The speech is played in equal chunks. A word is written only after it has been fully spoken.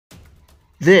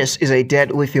This is a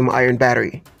dead lithium-ion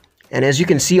battery, and as you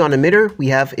can see on the emitter, we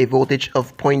have a voltage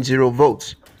of 0.0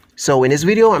 volts. So in this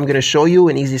video, I'm going to show you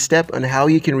an easy step on how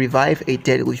you can revive a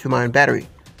dead lithium-ion battery.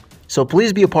 So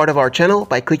please be a part of our channel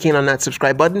by clicking on that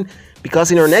subscribe button,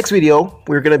 because in our next video,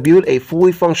 we're going to build a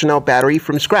fully functional battery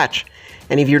from scratch.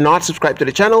 And if you're not subscribed to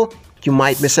the channel, you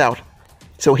might miss out.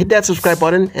 So hit that subscribe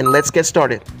button and let's get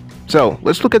started. So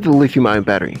let's look at the lithium-ion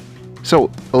battery. So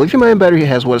a lithium-ion battery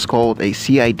has what is called a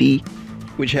CID,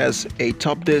 which has a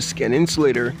top disc, an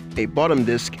insulator, a bottom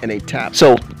disc, and a tap.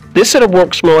 So this setup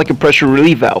works more like a pressure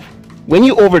relief valve. When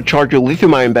you overcharge your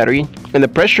lithium-ion battery and the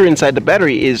pressure inside the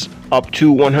battery is up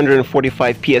to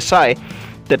 145 psi,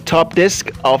 the top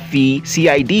disc of the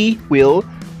CID will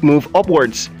move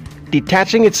upwards,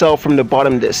 detaching itself from the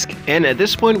bottom disc. And at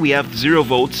this point we have 0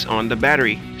 volts on the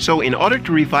battery. So in order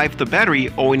to revive the battery,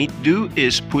 all we need to do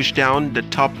is push down the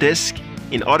top disc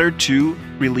in order to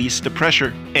release the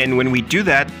pressure. And when we do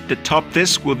that, the top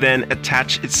disc will then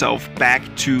attach itself back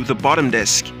to the bottom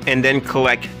disc and then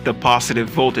collect the positive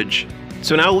voltage.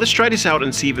 So now let's try this out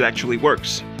and see if it actually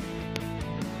works.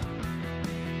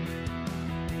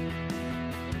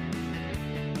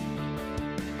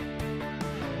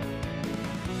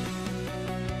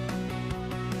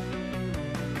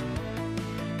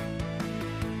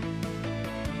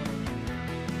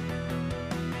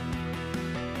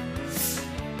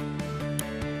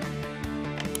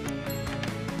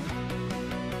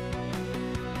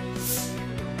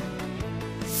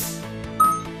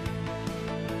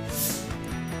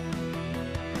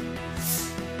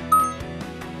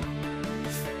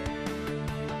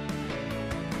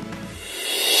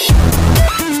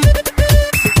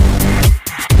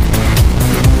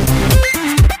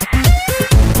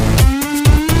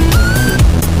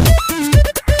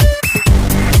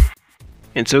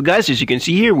 And so guys, as you can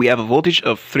see here, we have a voltage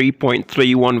of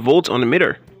 3.31 volts on the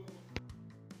emitter.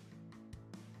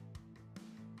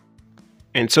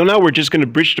 And so now we're just going to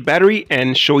bridge the battery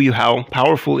and show you how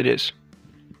powerful it is.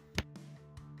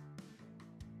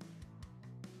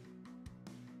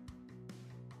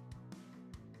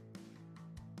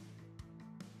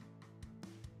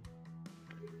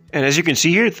 And as you can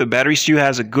see here, the battery still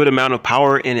has a good amount of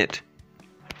power in it.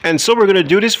 And so we're going to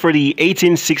do this for the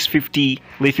 18650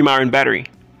 lithium-ion battery.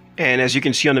 And as you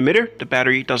can see on the emitter, the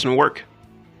battery doesn't work.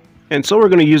 And so we're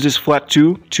going to use this flat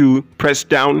tube to press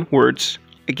downwards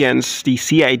against the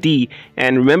CID.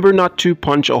 And remember not to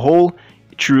punch a hole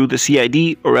through the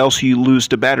CID or else you lose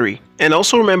the battery. And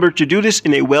also remember to do this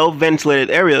in a well-ventilated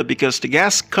area, because the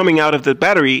gas coming out of the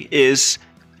battery is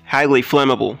highly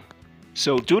flammable.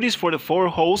 So do this for the 4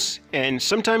 holes, and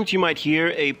sometimes you might hear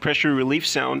a pressure relief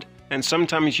sound, and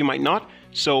sometimes you might not,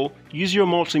 so use your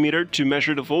multimeter to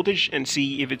measure the voltage and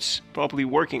see if it's properly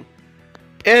working.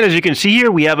 And as you can see here,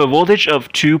 we have a voltage of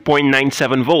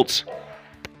 2.97 volts.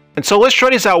 And so let's try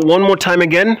this out one more time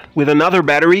again with another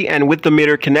battery and with the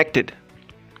meter connected.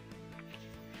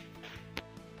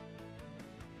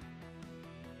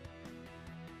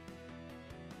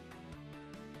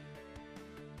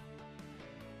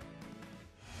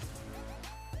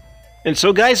 And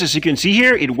so guys, as you can see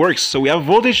here, it works. So we have a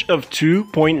voltage of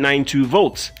 2.92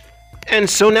 volts. And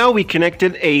so now we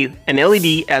connected an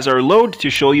LED as our load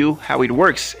to show you how it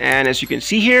works. And as you can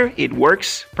see here, it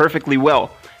works perfectly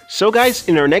well. So guys,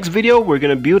 in our next video, we're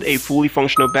going to build a fully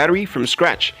functional battery from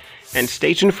scratch. And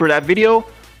stay tuned for that video.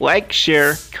 Like,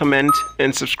 share, comment,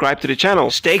 and subscribe to the channel.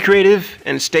 Stay creative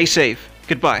and stay safe.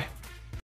 Goodbye.